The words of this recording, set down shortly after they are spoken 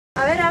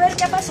A ver,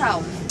 ¿qué ha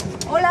pasado?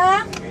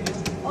 Hola,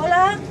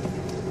 hola.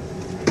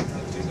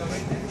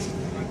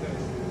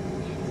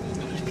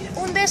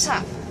 Un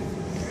DESA.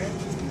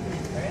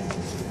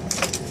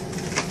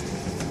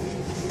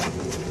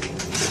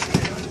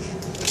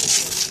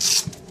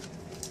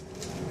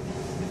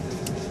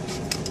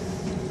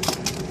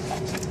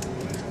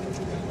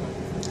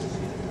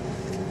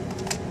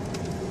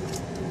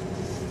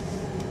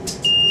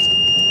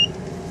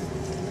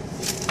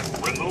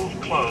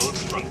 Remove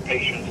clothes from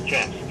patient's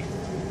chest.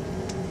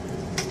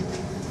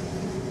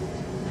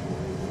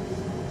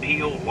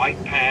 Peel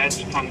white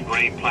pads from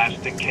gray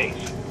plastic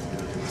case.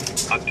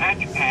 Attach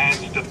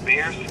pads to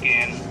bare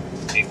skin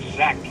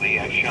exactly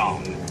as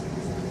shown.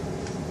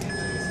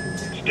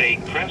 Stay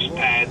press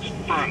pads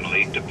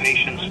firmly to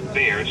patient's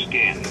bare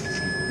skin.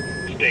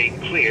 Stay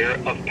clear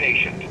of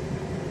patient.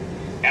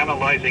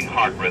 Analyzing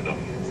heart rhythm.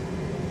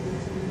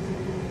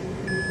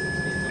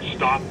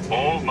 Stop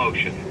all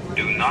motion.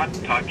 Do not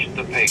touch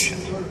the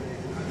patient.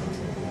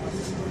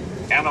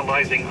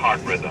 Analyzing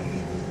heart rhythm.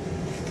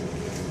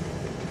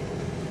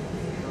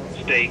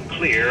 Stay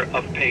clear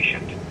of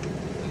patient.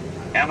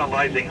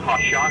 Analyzing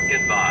heart shock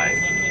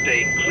advised.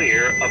 Stay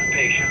clear of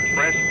patient.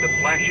 Press the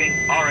flashing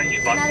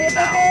orange button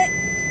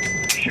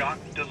now. Shock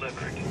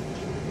delivered.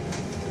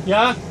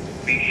 Yeah.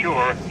 Be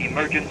sure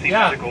emergency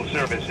medical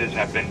services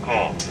have been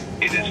called.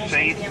 It is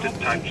safe to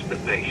touch the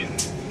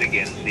patient.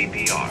 Begin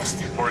CPR.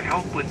 For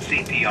help with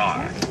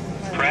CPR,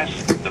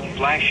 press the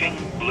flashing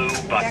blue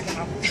button.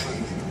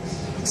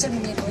 Es el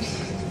muñeco, ¿eh?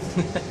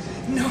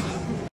 No.